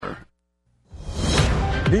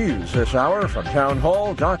News this hour from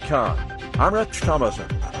townhall.com. I'm Rich Thomason.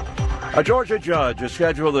 A Georgia judge is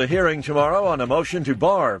scheduled a hearing tomorrow on a motion to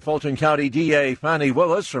bar Fulton County DA Fani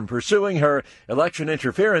Willis from pursuing her election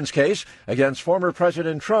interference case against former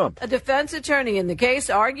President Trump. A defense attorney in the case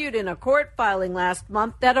argued in a court filing last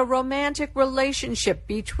month that a romantic relationship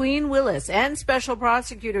between Willis and Special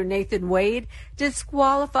Prosecutor Nathan Wade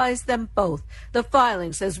disqualifies them both. The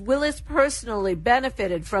filing says Willis personally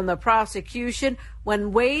benefited from the prosecution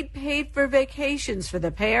when Wade paid for vacations for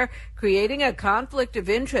the pair, creating a conflict of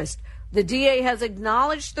interest. The DA has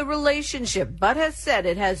acknowledged the relationship, but has said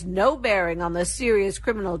it has no bearing on the serious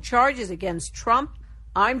criminal charges against Trump.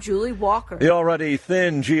 I'm Julie Walker. The already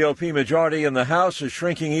thin GOP majority in the House is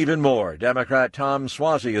shrinking even more. Democrat Tom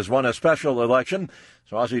Suozzi has won a special election.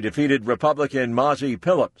 Suozzi defeated Republican Mazi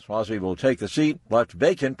Pilip. Suozzi will take the seat left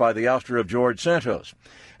vacant by the ouster of George Santos.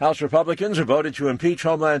 House Republicans have voted to impeach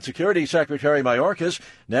Homeland Security Secretary Mayorkas.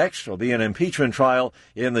 Next will be an impeachment trial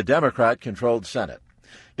in the Democrat-controlled Senate.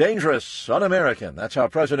 Dangerous, un-American. That's how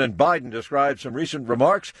President Biden described some recent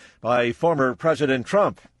remarks by former President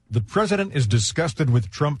Trump. The president is disgusted with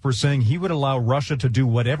Trump for saying he would allow Russia to do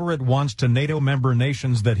whatever it wants to NATO member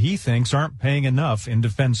nations that he thinks aren't paying enough in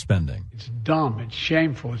defense spending. It's dumb, it's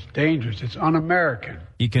shameful, it's dangerous, it's un-American.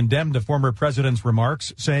 He condemned the former president's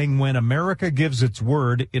remarks, saying when America gives its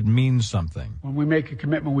word, it means something. When we make a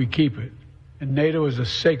commitment, we keep it. And NATO is a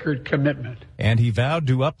sacred commitment. And he vowed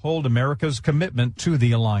to uphold America's commitment to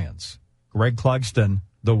the alliance. Greg Clugston,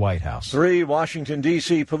 the White House. 3 Washington,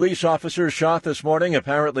 D.C. police officers shot this morning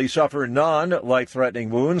apparently suffer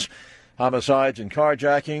non-life-threatening wounds. Homicides and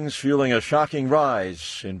carjackings fueling a shocking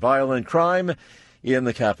rise in violent crime in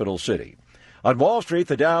the capital city. On Wall Street,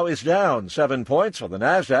 the Dow is down 7 points, while the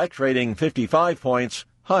Nasdaq trading 55 points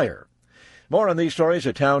higher. More on these stories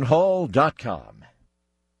at townhall.com.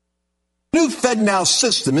 New FedNow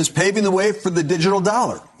system is paving the way for the digital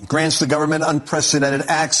dollar. It grants the government unprecedented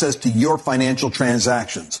access to your financial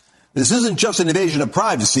transactions. This isn't just an invasion of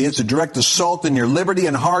privacy. It's a direct assault on your liberty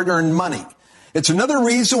and hard-earned money. It's another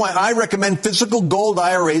reason why I recommend physical gold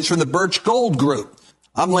IRAs from the Birch Gold Group.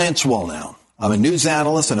 I'm Lance Wallnow. I'm a news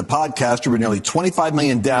analyst and a podcaster with nearly 25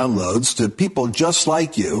 million downloads to people just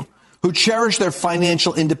like you who cherish their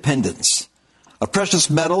financial independence. A precious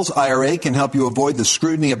metals IRA can help you avoid the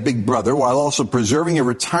scrutiny of Big Brother while also preserving your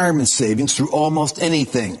retirement savings through almost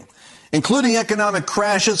anything, including economic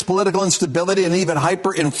crashes, political instability, and even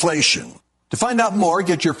hyperinflation. To find out more,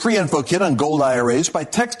 get your free info kit on gold IRAs by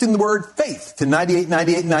texting the word FAITH to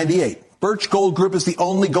 989898. Birch Gold Group is the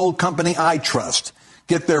only gold company I trust.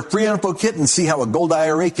 Get their free info kit and see how a gold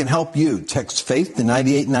IRA can help you. Text FAITH to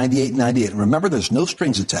 989898. And remember, there's no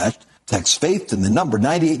strings attached. Text FAITH to the number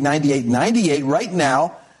 989898 right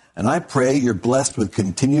now, and I pray you're blessed with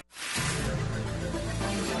continued.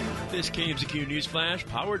 This KMZQ News Flash,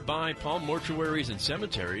 powered by Palm Mortuaries and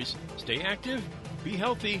Cemeteries. Stay active, be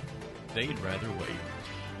healthy, they'd rather wait.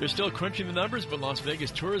 They're still crunching the numbers, but Las Vegas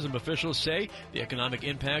tourism officials say the economic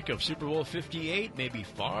impact of Super Bowl 58 may be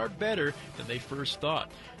far better than they first thought.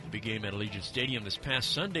 The big game at Allegiant Stadium this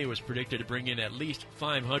past Sunday was predicted to bring in at least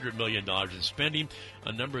 $500 million in spending,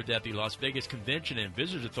 a number that the Las Vegas Convention and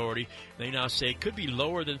Visitors Authority, they now say could be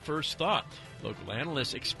lower than first thought. Local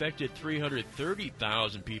analysts expected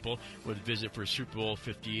 330,000 people would visit for Super Bowl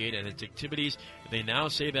 58 and its activities. They now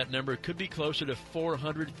say that number could be closer to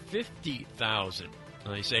 450,000.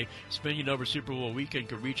 They say spending over Super Bowl weekend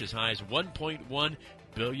could reach as high as $1.1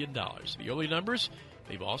 billion. The early numbers,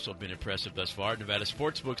 they've also been impressive thus far. Nevada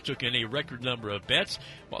sportsbooks took in a record number of bets,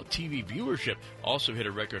 while TV viewership also hit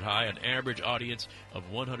a record high, an average audience of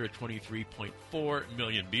 123.4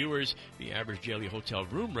 million viewers. The average daily hotel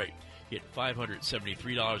room rate hit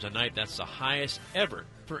 $573 a night. That's the highest ever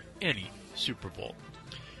for any Super Bowl.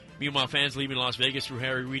 Meanwhile, fans leaving Las Vegas through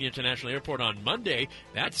Harry Reid International Airport on Monday,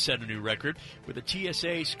 that set a new record, with the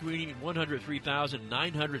TSA screening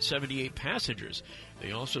 103,978 passengers.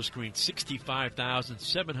 They also screened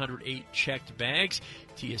 65,708 checked bags.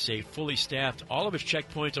 TSA fully staffed all of its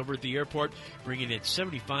checkpoints over at the airport, bringing in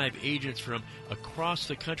 75 agents from across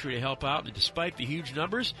the country to help out. And despite the huge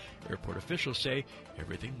numbers, airport officials say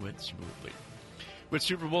everything went smoothly. With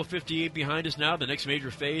Super Bowl 58 behind us now, the next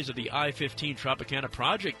major phase of the I-15 Tropicana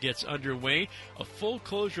project gets underway. A full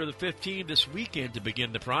closure of the 15 this weekend to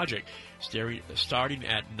begin the project, starting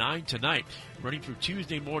at 9 tonight. Running through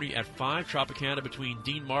Tuesday morning at 5, Tropicana between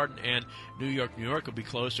Dean Martin and New York will be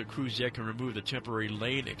closed so crews there can remove the temporary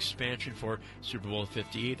lane expansion for Super Bowl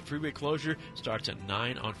 58. The freeway closure starts at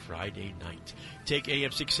 9 on Friday night. Take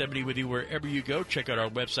AM 670 with you wherever you go. Check out our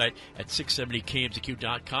website at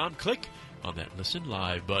 670kmzq.com. Click on that Listen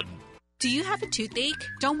Live button. Do you have a toothache?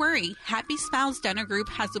 Don't worry. Happy Smiles Dental Group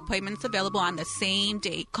has appointments available on the same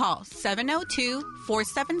day. Call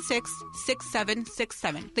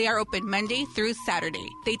 702-476-6767. They are open Monday through Saturday.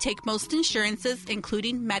 They take most insurances,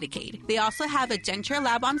 including Medicaid. They also have a denture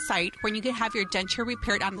lab on site where you can have your denture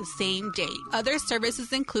repaired on the same day. Other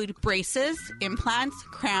services include braces, implants,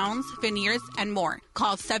 crowns, veneers, and more.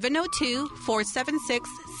 Call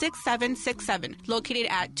 702-476-6767. Located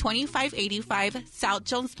at 2585 South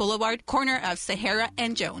Jones Boulevard, corner of Sahara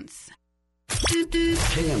and Jones.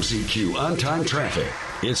 KMZQ on-time traffic.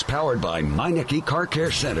 It's powered by Meineke Car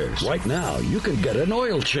Care Centers. Right now, you can get an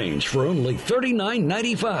oil change for only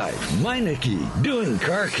 $39.95. Meineke, doing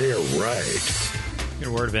car care right. Get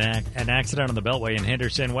a word of an accident on the Beltway in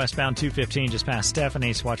Henderson, westbound 215 just past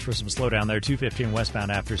Stephanie. So watch for some slowdown there. 215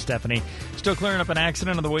 westbound after Stephanie. Still clearing up an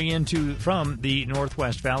accident on the way from the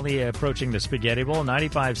Northwest Valley, approaching the Spaghetti Bowl.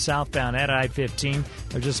 95 southbound at I-15,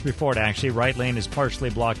 or just before it actually. Right lane is partially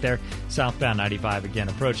blocked there. Southbound 95 again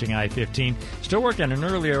approaching I-15. Still working an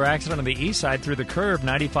earlier accident on the east side through the curve.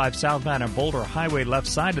 95 southbound and Boulder Highway, left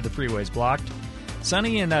side of the freeway is blocked.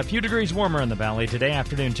 Sunny and a few degrees warmer in the valley today.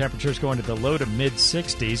 Afternoon temperatures going to the low to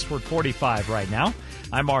mid-60s. We're 45 right now.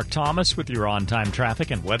 I'm Mark Thomas with your on-time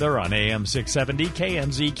traffic and weather on AM 670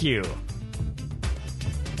 KMZQ.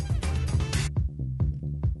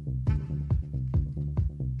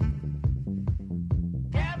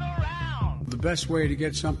 The best way to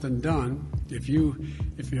get something done, if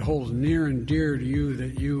it holds near and dear to you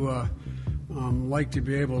that you like to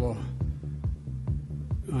be able to.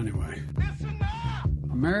 Anyway.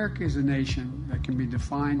 America is a nation that can be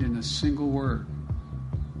defined in a single word.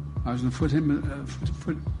 I was going to foot.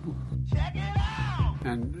 Check it out.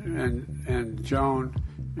 And Joan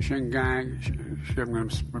Shengang, I'm going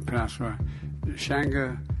to pronounce right.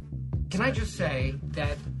 Shanga. Can I just say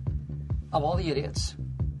that of all the idiots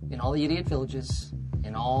in all the idiot villages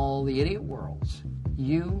in all the idiot worlds,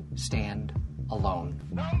 you stand alone.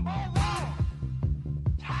 Number one,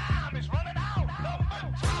 time is running out.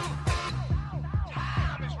 Number two.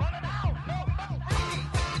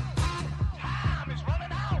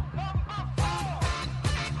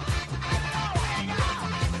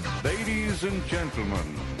 Ladies and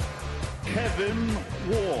gentlemen, Kevin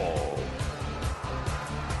Wall.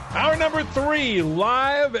 Hour number 3,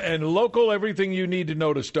 live and local, everything you need to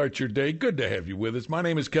know to start your day. Good to have you with us. My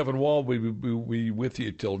name is Kevin Wall. We'll be with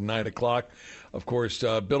you till 9 o'clock. Of course,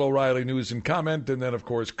 Bill O'Reilly, news and comment, and then, of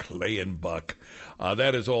course, Clay and Buck.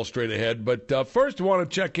 That is all straight ahead. But first, I want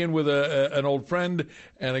to check in with an old friend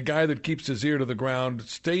and a guy that keeps his ear to the ground,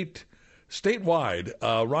 statewide,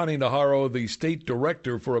 Ronnie Najarro, the state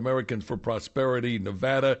director for Americans for Prosperity,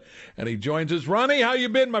 Nevada, and he joins us. Ronnie, how you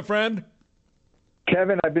been, my friend?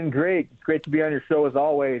 Kevin, I've been great. It's great to be on your show as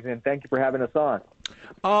always, and thank you for having us on.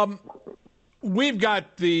 We've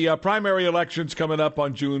got the primary elections coming up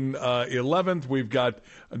on June 11th. We've got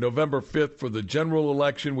November 5th for the general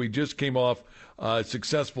election. We just came off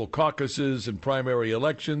successful caucuses and primary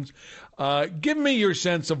elections. Give me your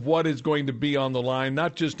sense of what is going to be on the line,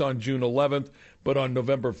 not just on June 11th, but on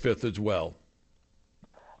November 5th as well.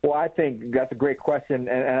 Well, I think that's a great question,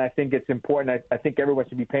 and I think it's important. I think everyone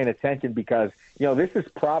should be paying attention because, this is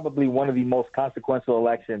probably one of the most consequential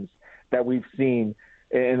elections that we've seen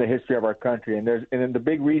in the history of our country. And the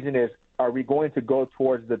big reason is, are we going to go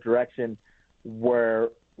towards the direction where,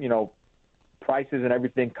 prices and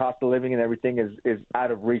everything, cost of living and everything is out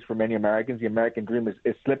of reach for many Americans? The American dream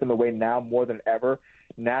is slipping away now more than ever.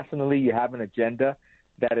 Nationally, you have an agenda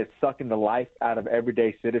that is sucking the life out of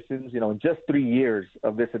everyday citizens. In just 3 years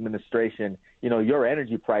of this administration, your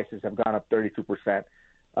energy prices have gone up 32%.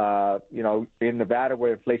 In Nevada,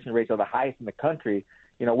 where inflation rates are the highest in the country,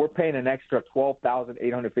 we're paying an extra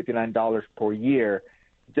 $12,859 per year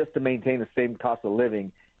just to maintain the same cost of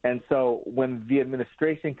living. And so when the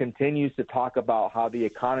administration continues to talk about how the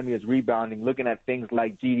economy is rebounding, looking at things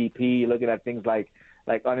like GDP, looking at things like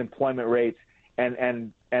unemployment rates,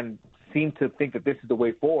 and seem to think that this is the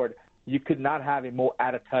way forward, you could not have a more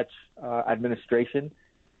out-of-touch administration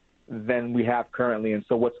than we have currently. And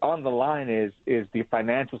so what's on the line is the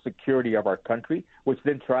financial security of our country, which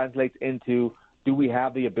then translates into, do we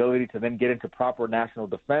have the ability to then get into proper national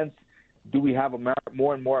defense? Do we have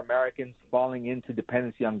more and more Americans falling into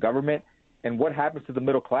dependency on government? And what happens to the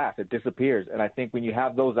middle class? It disappears. And I think when you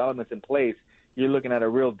have those elements in place, you're looking at a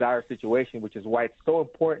real dire situation, which is why it's so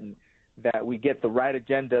important that we get the right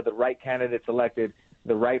agenda, the right candidates elected,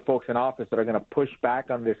 the right folks in office that are going to push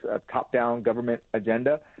back on this top-down government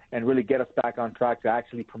agenda and really get us back on track to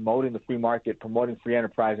actually promoting the free market, promoting free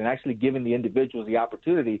enterprise, and actually giving the individuals the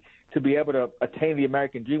opportunity to be able to attain the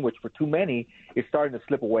American dream, which for too many is starting to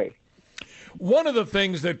slip away. One of the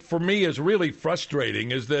things that for me is really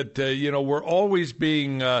frustrating is that, we're always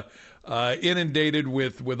being inundated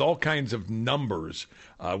with all kinds of numbers.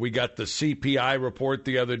 We got the CPI report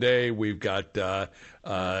the other day. We've got,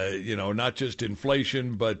 not just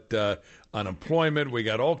inflation, but unemployment. We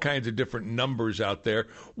got all kinds of different numbers out there.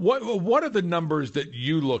 What are the numbers that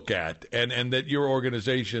you look at and that your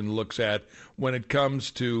organization looks at when it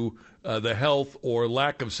comes to the health or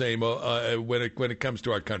lack of same when it comes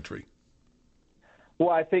to our country? Well,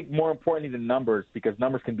 I think more importantly than numbers, because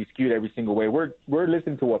numbers can be skewed every single way. We're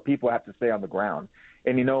listening to what people have to say on the ground.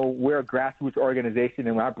 And, we're a grassroots organization,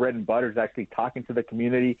 and our bread and butter is actually talking to the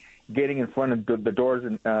community, getting in front of the doors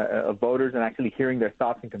of voters and actually hearing their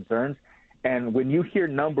thoughts and concerns. And when you hear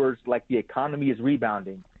numbers like the economy is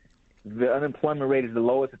rebounding, the unemployment rate is the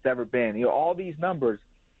lowest it's ever been, all these numbers,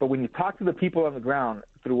 but when you talk to the people on the ground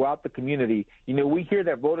throughout the community, we hear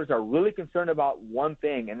that voters are really concerned about one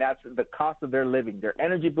thing, and that's the cost of their living. Their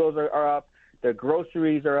energy bills are up, their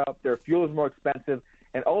groceries are up, their fuel is more expensive,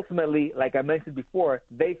 and ultimately, like I mentioned before,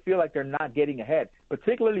 they feel like they're not getting ahead.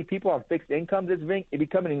 Particularly people on fixed incomes, it's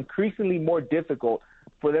becoming increasingly more difficult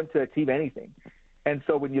for them to achieve anything. And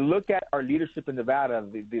so when you look at our leadership in Nevada,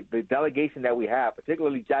 the delegation that we have,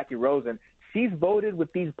 particularly Jackie Rosen, she's voted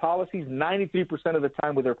with these policies 93% of the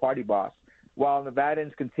time with her party boss, while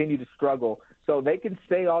Nevadans continue to struggle. So they can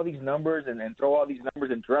say all these numbers and throw all these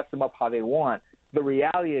numbers and dress them up how they want. The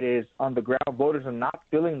reality is, on the ground, voters are not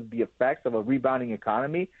feeling the effects of a rebounding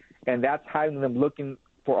economy, and that's having them looking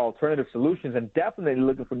for alternative solutions and definitely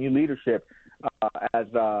looking for new leadership as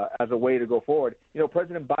a way to go forward.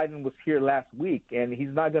 President Biden was here last week, and he's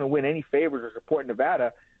not going to win any favors or support in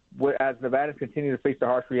Nevada as Nevadans continue to face the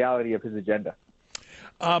harsh reality of his agenda.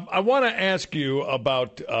 I want to ask you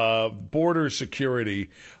about border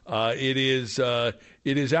security. It is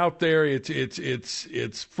out there.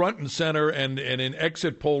 It's front and center, and in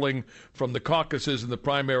exit polling from the caucuses and the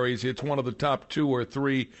primaries, it's one of the top 2 or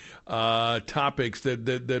 3 topics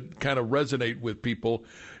that kind of resonate with people.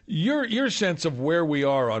 Your sense of where we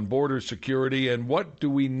are on border security and what do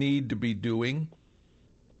we need to be doing?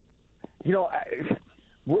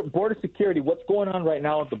 Border security, what's going on right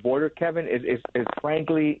now at the border, Kevin, is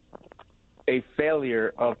frankly a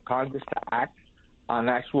failure of Congress to act on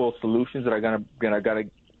actual solutions that are going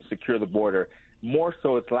to secure the border. More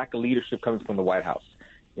so, it's lack of leadership coming from the White House.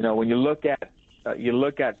 When you look at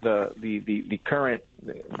the current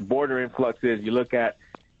border influxes, you look at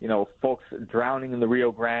folks drowning in the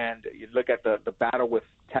Rio Grande, you look at the battle with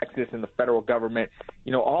Texas and the federal government,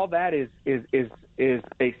 all that is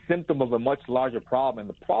a symptom of a much larger problem. And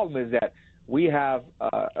the problem is that we have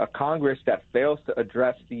a Congress that fails to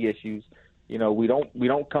address the issues. We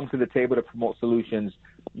don't come to the table to promote solutions.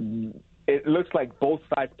 It looks like both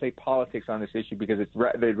sides play politics on this issue because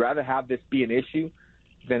they'd rather have this be an issue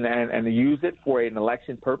than and use it for an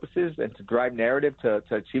election purposes and to drive narrative to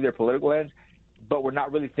achieve their political ends. But we're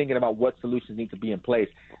not really thinking about what solutions need to be in place.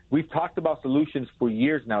 We've talked about solutions for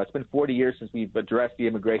years now. It's been 40 years since we've addressed the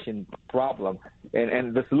immigration problem.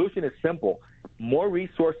 And the solution is simple. More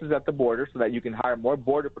resources at the border so that you can hire more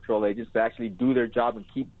Border Patrol agents to actually do their job and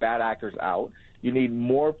keep bad actors out. You need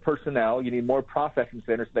more personnel. You need more processing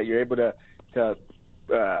centers so that you're able to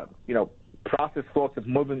process folks and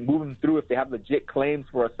move them through. If they have legit claims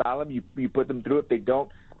for asylum, you put them through. If they don't,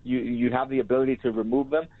 you have the ability to remove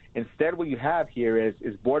them. Instead, what you have here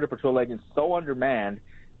is Border Patrol agents so undermanned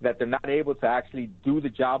that they're not able to actually do the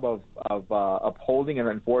job of upholding and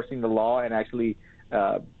enforcing the law and actually,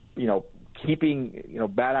 keeping,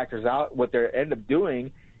 bad actors out. What they end up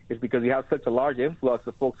doing is because you have such a large influx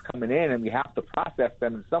of folks coming in and we have to process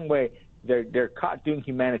them in some way, they're caught doing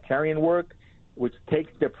humanitarian work, which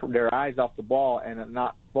takes their eyes off the ball and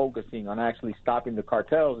not focusing on actually stopping the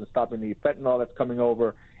cartels and stopping the fentanyl that's coming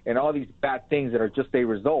over and all these bad things that are just a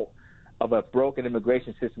result of a broken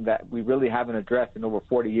immigration system that we really haven't addressed in over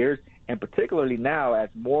 40 years. And particularly now, as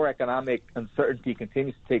more economic uncertainty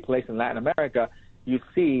continues to take place in Latin America, you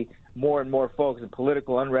see more and more folks in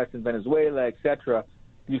political unrest in Venezuela, et cetera.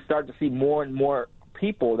 You start to see more and more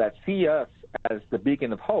people that see us as the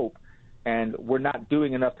beacon of hope, and we're not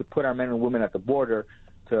doing enough to put our men and women at the border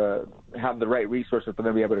to have the right resources for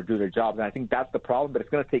them to be able to do their jobs. And I think that's the problem, but it's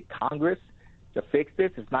going to take Congress to fix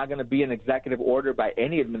this. It's not going to be an executive order by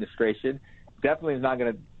any administration. Definitely is not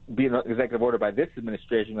going to be an executive order by this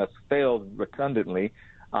administration that's failed redundantly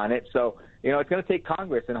on it. So, it's going to take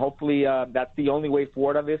Congress, and hopefully that's the only way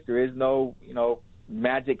forward on this. There is no,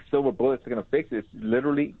 magic silver bullets that are going to fix it. It's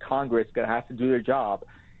literally Congress going to have to do their job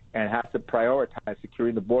and have to prioritize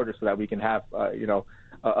securing the border so that we can have,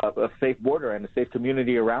 a safe border and a safe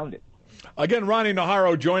community around it. Again, Ronnie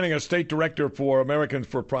Najarro joining us, State Director for Americans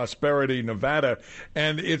for Prosperity, Nevada.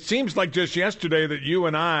 And it seems like just yesterday that you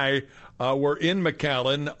and I were in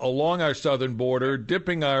McAllen along our southern border,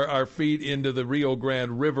 dipping our feet into the Rio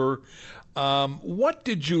Grande River. What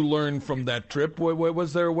did you learn from that trip?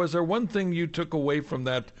 Was there one thing you took away from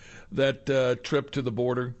that trip to the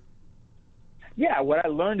border? Yeah, what I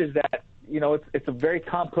learned is that, it's a very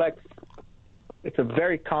complex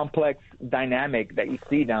dynamic that you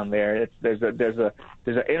see down there. There's an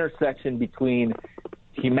intersection between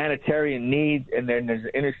humanitarian needs, and then there's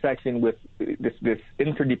an intersection with this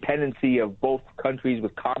interdependency of both countries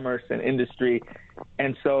with commerce and industry.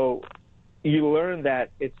 And so you learn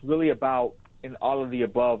that it's really about an all of the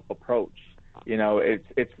above approach.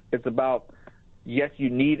 It's about, yes, you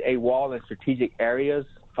need a wall in strategic areas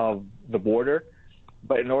of the border,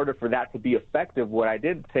 but in order for that to be effective, what I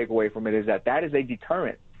did take away from it is that is a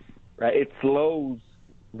deterrent, right? It slows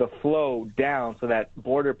the flow down so that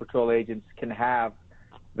Border Patrol agents can have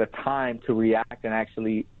the time to react and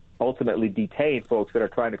actually ultimately detain folks that are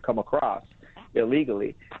trying to come across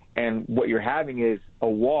illegally. And what you're having is a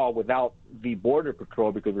wall without the Border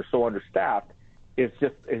Patrol, because we're so understaffed. It's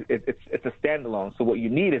a standalone. So what you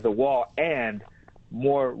need is a wall and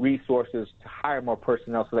more resources to hire more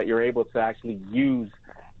personnel so that you're able to actually use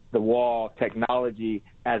the wall technology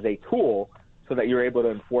as a tool so that you're able to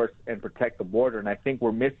enforce and protect the border. And I think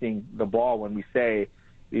we're missing the ball when we say,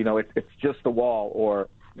 it's just the wall, or,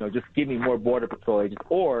 just give me more Border Patrol agents,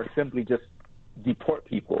 or simply just deport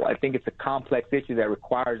people. I think it's a complex issue that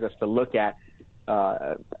requires us to look at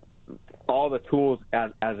all the tools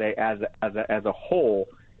as a whole,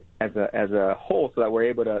 so that we're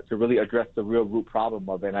able to really address the real root problem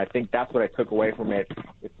of it. And I think that's what I took away from it.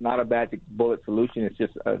 It's not a magic bullet solution. It's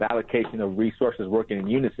just an allocation of resources working in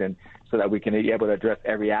unison so that we can be able to address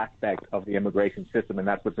every aspect of the immigration system, and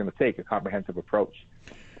that's what's going to take, a comprehensive approach.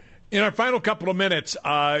 In our final couple of minutes,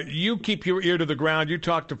 you keep your ear to the ground. You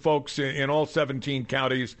talk to folks in all 17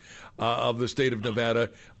 counties of the state of Nevada.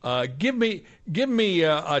 Give me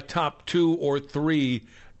a top 2 or 3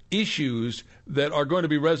 issues that are going to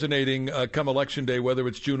be resonating come Election Day, whether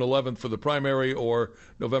it's June 11th for the primary or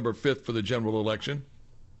November 5th for the general election?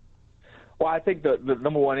 Well, I think the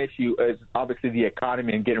number one issue is obviously the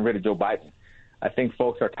economy and getting rid of Joe Biden. I think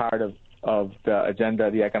folks are tired of the agenda,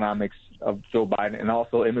 the economics of Joe Biden, and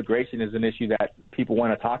also immigration is an issue that people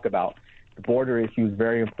want to talk about. The border issue is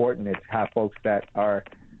very important. It's have folks that are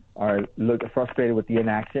frustrated with the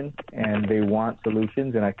inaction, and they want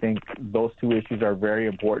solutions, and I think those two issues are very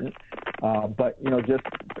important. But, just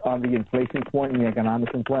on the inflation point and the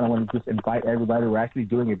economics point, I want to just invite everybody. We're actually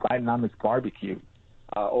doing a Bidenomics barbecue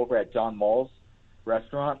over at John Mull's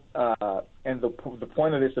restaurant. And the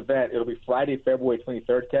point of this event, it'll be Friday, February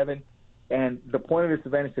 23rd, Kevin. And the point of this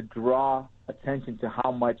event is to draw attention to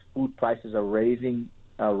how much food prices are rising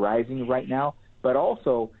right now, but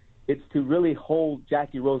also it's to really hold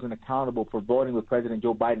Jackie Rosen accountable for voting with President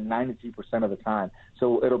Joe Biden 93% of the time.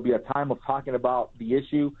 So it'll be a time of talking about the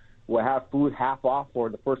issue. We'll have food half off for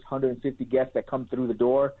the first 150 guests that come through the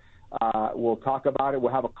door. We'll talk about it.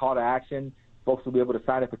 We'll have a call to action. Folks will be able to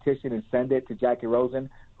sign a petition and send it to Jackie Rosen,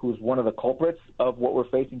 who's one of the culprits of what we're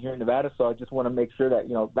facing here in Nevada. So I just want to make sure that,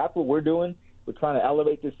 that's what we're doing. We're trying to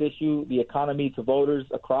elevate this issue, the economy, to voters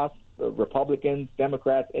across Republicans,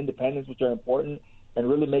 Democrats, independents, which are important, and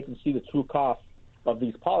really make them see the true cost of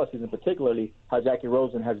these policies, and particularly how Jackie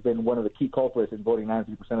Rosen has been one of the key culprits in voting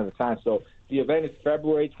 93% of the time. So the event is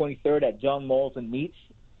February 23rd at John Mull's and Meats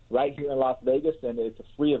right here in Las Vegas, and it's a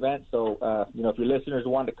free event. So, if your listeners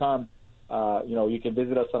want to come, you can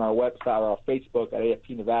visit us on our website or our Facebook at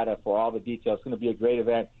AFP Nevada for all the details. It's going to be a great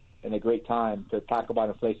event and a great time to talk about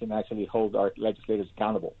inflation and actually hold our legislators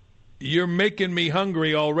accountable. You're making me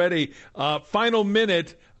hungry already. Final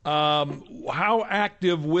minute. How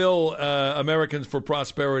active will Americans for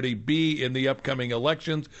Prosperity be in the upcoming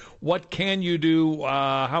elections? What can you do?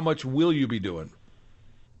 How much will you be doing?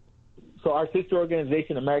 So our sister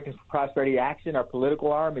organization, Americans for Prosperity Action, our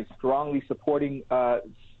political arm, is strongly supporting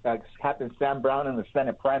Captain Sam Brown in the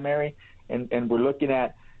Senate primary, and we're looking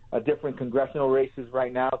at different congressional races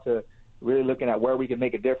right now to really looking at where we can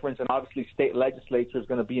make a difference. And obviously state legislature is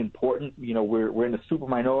going to be important. We're in a super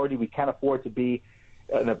minority. We can't afford to be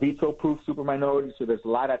in a veto-proof super minority, so there's a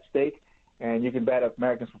lot at stake. And you can bet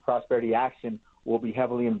Americans for Prosperity Action will be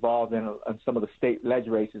heavily involved in some of the state leg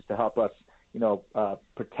races to help us,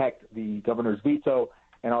 protect the governor's veto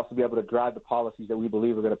and also be able to drive the policies that we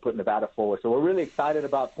believe are going to put Nevada forward. So we're really excited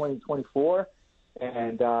about 2024.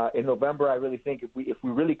 And in November, I really think if we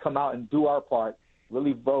really come out and do our part,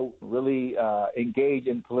 really vote, really engage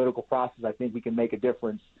in the political process, I think we can make a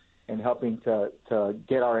difference in helping to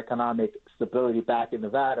get our economic stability back in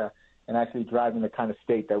Nevada and actually driving the kind of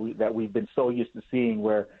state that we've been so used to seeing,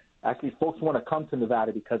 where actually folks want to come to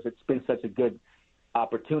Nevada because it's been such a good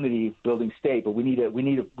opportunity building state. But we need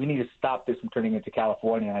to stop this from turning into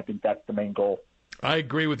California, and I think that's the main goal. I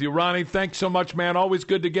agree with you, Ronnie. Thanks so much, man. Always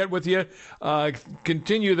good to get with you.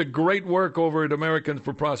 Continue the great work over at Americans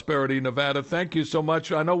for Prosperity Nevada. Thank you so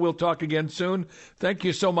much. I know we'll talk again soon. Thank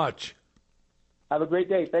you so much. Have a great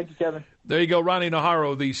day. Thank you, Kevin. There you go, Ronnie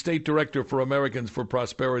Najarro, the State Director for Americans for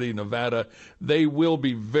Prosperity Nevada. They will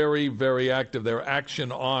be very, very active. Their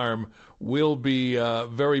action arm will be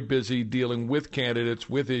very busy dealing with candidates,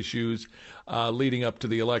 with issues leading up to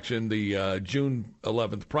the election, the June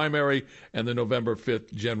 11th primary and the November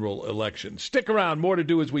 5th general election. Stick around. More to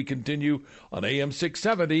do as we continue on AM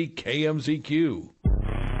 670 KMZQ.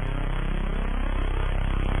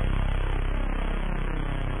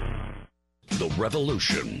 The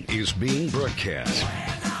revolution is being broadcast.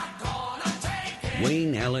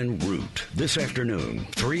 Wayne Allen Root, this afternoon,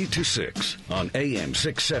 3 to 6 on AM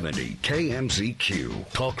 670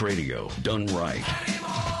 KMZQ. Talk radio done right.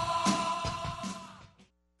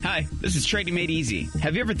 Hi, this is Trading Made Easy.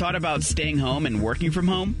 Have you ever thought about staying home and working from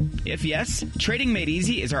home? If yes, Trading Made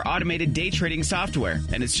Easy is our automated day trading software,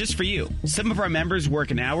 and it's just for you. Some of our members work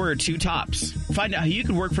an hour or two tops. Find out how you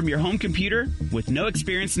can work from your home computer with no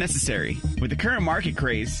experience necessary. With the current market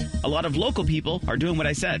craze, a lot of local people are doing what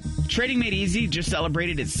I said. Trading Made Easy just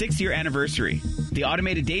celebrated its 6-year anniversary. The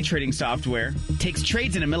automated day trading software takes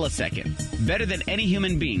trades in a millisecond, better than any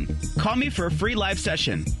human being. Call me for a free live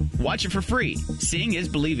session. Watch it for free. Seeing is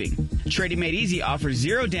believing. Trading Made Easy offers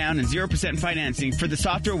 0 down and 0% financing for the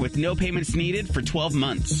software with no payments needed for 12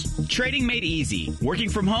 months. Trading Made Easy. Working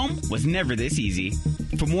from home was never this easy.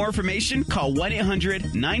 For more information, call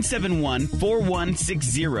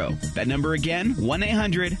 1-800-971-4160. That number again,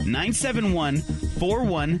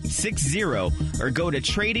 1-800-971-4160, or go to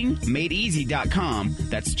tradingmadeeasy.com.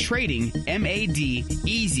 That's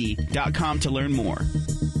tradingmadeeasy.com to learn more.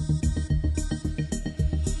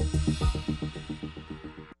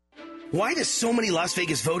 Why do so many Las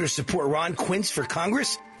Vegas voters support Ron Quince for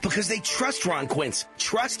Congress? Because they trust Ron Quince.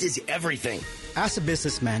 Trust is everything. As a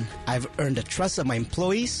businessman, I've earned the trust of my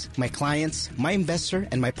employees, my clients, my investor,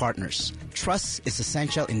 and my partners. Trust is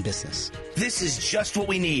essential in business. This is just what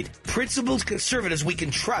we need. Principled conservatives we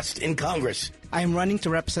can trust in Congress. I am running to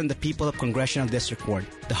represent the people of Congressional District Ward,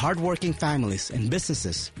 the hardworking families and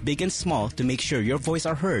businesses, big and small, to make sure your voice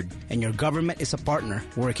are heard and your government is a partner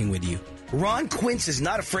working with you. Ron Quince is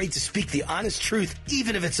not afraid to speak the honest truth,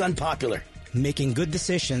 even if it's unpopular. Making good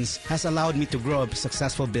decisions has allowed me to grow a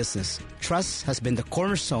successful business. Trust has been the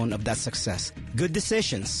cornerstone of that success. Good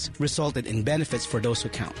decisions resulted in benefits for those who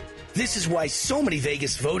count. This is why so many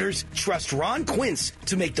Vegas voters trust Ron Quince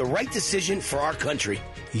to make the right decision for our country.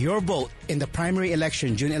 Your vote in the primary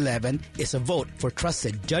election June 11 is a vote for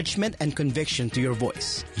trusted judgment and conviction to your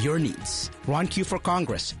voice, your needs. Ron Q for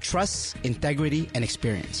Congress. Trust, integrity, and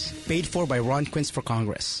experience. Paid for by Ron Quince for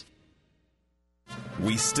Congress.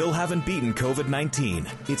 We still haven't beaten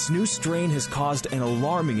COVID-19. Its new strain has caused an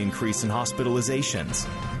alarming increase in hospitalizations.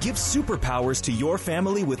 Give superpowers to your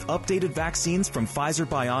family with updated vaccines from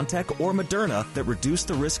Pfizer-BioNTech or Moderna that reduce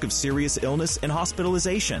the risk of serious illness and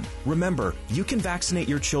hospitalization. Remember, you can vaccinate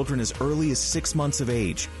your children as early as 6 months of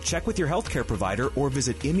age. Check with your healthcare provider or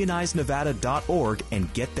visit immunizenevada.org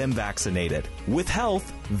and get them vaccinated. With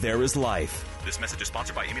health, there is life. This message is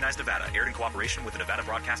sponsored by Immunize Nevada, aired in cooperation with the Nevada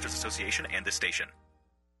Broadcasters Association and this station.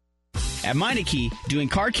 At Meineke, doing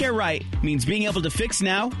car care right means being able to fix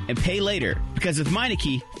now and pay later. Because with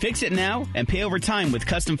Meineke, fix it now and pay over time with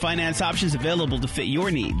custom finance options available to fit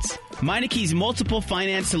your needs. Meineke's multiple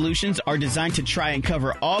finance solutions are designed to try and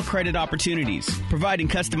cover all credit opportunities, providing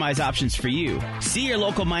customized options for you. See your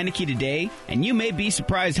local Meineke today, and you may be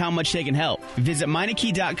surprised how much they can help. Visit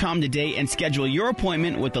Meineke.com today and schedule your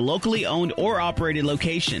appointment with the locally owned or operated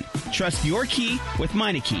location. Trust your key with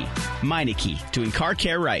Meineke. Meineke, doing car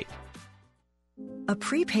care right. A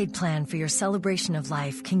prepaid plan for your celebration of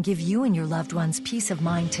life can give you and your loved ones peace of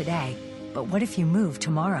mind today. But what if you move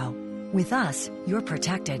tomorrow? With us, you're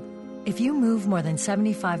protected. If you move more than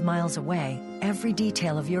 75 miles away, every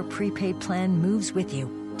detail of your prepaid plan moves with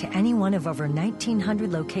you to any one of over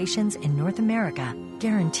 1,900 locations in North America,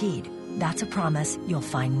 guaranteed. That's a promise you'll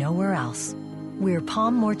find nowhere else. We're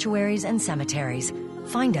Palm Mortuaries and Cemeteries.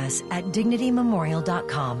 Find us at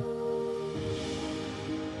DignityMemorial.com.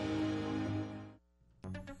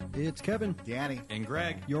 It's Kevin, Danny, and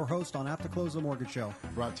Greg, your host on After Close the Mortgage Show.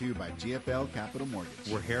 Brought to you by GFL Capital Mortgage.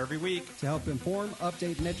 We're here every week to help inform,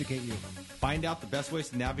 update, and educate you. Find out the best ways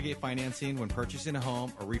to navigate financing when purchasing a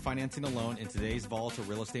home or refinancing a loan in today's volatile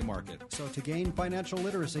real estate market. So to gain financial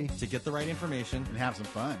literacy, to get the right information, and have some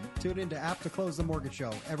fun, tune in to Apt to Close the Mortgage Show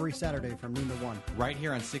every Saturday from noon to 1. Right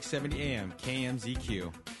here on 670 AM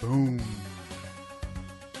KMZQ. Boom.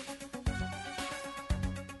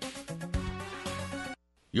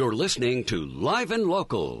 You're listening to Live and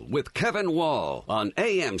Local with Kevin Wall on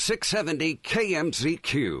AM 670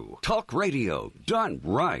 KMZQ. Talk radio done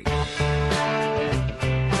right.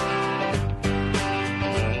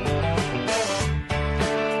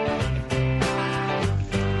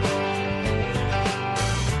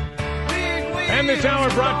 And this hour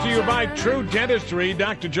brought to you by True Dentistry.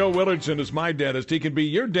 Dr. Joe Willardson is my dentist. He can be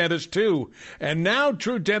your dentist, too. And now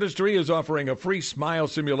True Dentistry is offering a free smile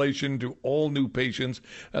simulation to all new patients.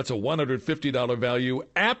 That's a $150 value,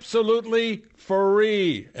 absolutely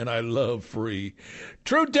free. And I love free.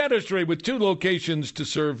 True Dentistry with 2 locations to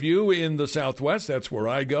serve you in the Southwest. That's where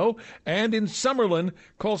I go. And in Summerlin,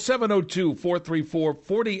 call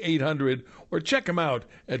 702-434-4800 or check them out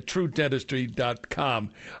at truedentistry.com.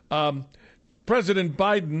 President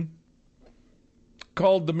Biden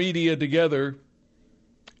called the media together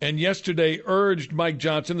and yesterday urged Mike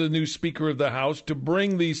Johnson, the new Speaker of the House, to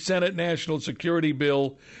bring the Senate National Security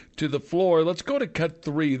Bill to the floor. Let's go to cut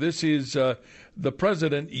 3. This is the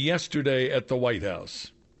president yesterday at the White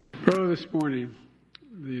House. Earlier this morning,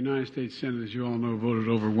 the United States Senate, as you all know, voted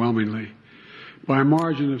overwhelmingly by a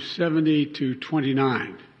margin of 70 to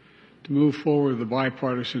 29 to move forward with the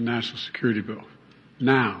bipartisan national security bill.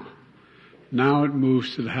 Now it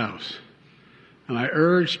moves to the House. And I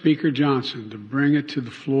urge Speaker Johnson to bring it to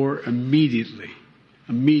the floor immediately.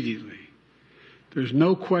 There's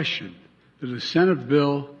no question that if the Senate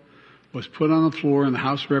bill was put on the floor in the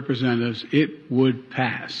House of Representatives, it would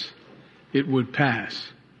pass. It would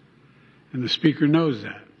pass. And the Speaker knows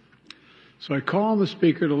that. So I call on the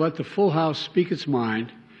Speaker to let the full House speak its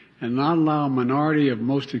mind and not allow a minority of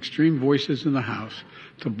most extreme voices in the House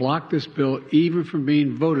to block this bill even from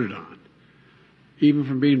being voted on.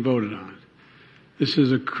 This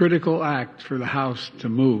is a critical act for the House to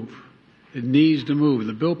move. It needs to move.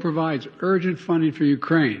 The bill provides urgent funding for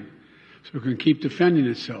Ukraine so it can keep defending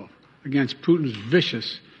itself against Putin's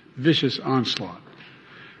vicious onslaught.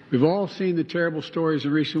 We've all seen the terrible stories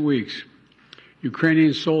in recent weeks.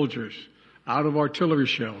 Ukrainian soldiers out of artillery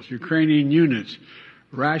shells, Ukrainian units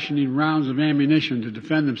rationing rounds of ammunition to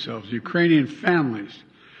defend themselves, Ukrainian families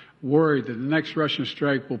worried that the next Russian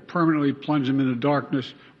strike will permanently plunge them into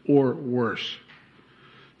darkness or worse.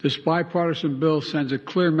 This bipartisan bill sends a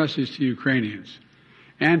clear message to Ukrainians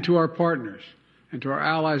and to our partners and to our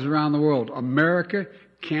allies around the world. America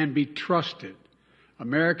can be trusted.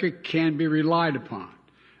 America can be relied upon.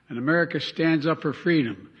 And America stands up for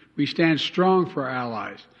freedom. We stand strong for our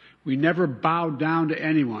allies. We never bow down to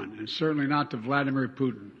anyone, and certainly not to Vladimir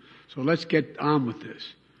Putin. So let's get on with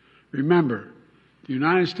this. Remember, the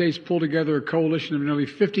United States pulled together a coalition of nearly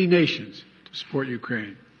 50 nations to support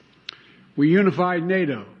Ukraine. We unified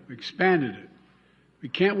NATO, expanded it. We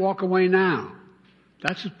can't walk away now.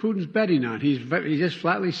 That's what Putin's betting on. He just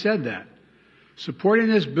flatly said that. Supporting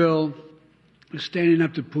this bill is standing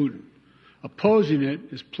up to Putin. Opposing it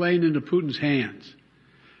is playing into Putin's hands.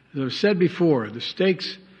 As I've said before, the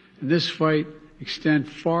stakes in this fight extend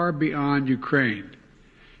far beyond Ukraine.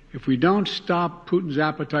 If we don't stop Putin's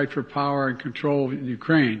appetite for power and control in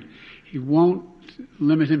Ukraine, he won't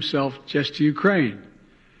limit himself just to Ukraine.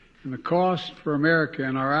 And the cost for America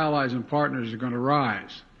and our allies and partners are going to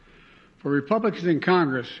rise. For Republicans in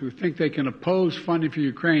Congress who think they can oppose funding for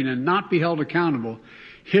Ukraine and not be held accountable,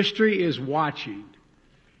 history is watching.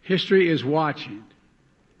 History is watching.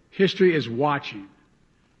 History is watching.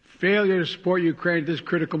 Failure to support Ukraine at this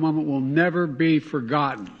critical moment will never be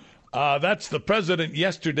forgotten. That's the president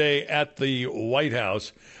yesterday at the White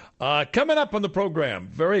House. Coming up on the program,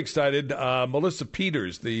 very excited, Melissa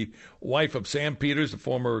Peters, the wife of Sam Peters, the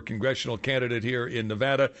former congressional candidate here in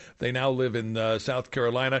Nevada. They now live in South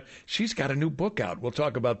Carolina. She's got a new book out. We'll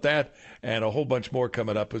talk about that and a whole bunch more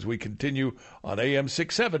coming up as we continue on AM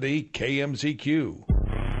 670 KMZQ.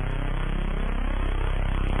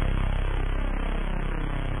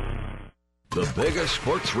 The biggest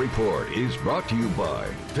sports report is brought to you by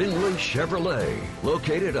Findlay Chevrolet,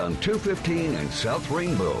 located on 215 in South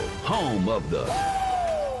Rainbow, home of the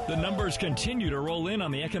The numbers continue to roll in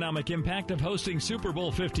on the economic impact of hosting Super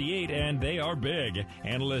Bowl 58, and they are big.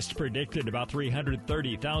 Analysts predicted about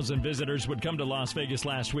 330,000 visitors would come to Las Vegas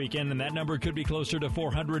last weekend, and that number could be closer to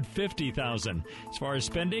 450,000. As far as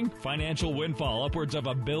spending, financial windfall upwards of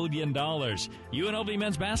 $1 billion. UNLV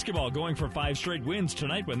men's basketball going for 5 straight wins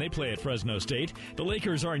tonight when they play at Fresno State. The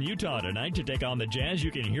Lakers are in Utah tonight to take on the Jazz.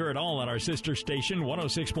 You can hear it all on our sister station,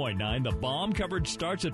 106.9. The Bomb coverage starts at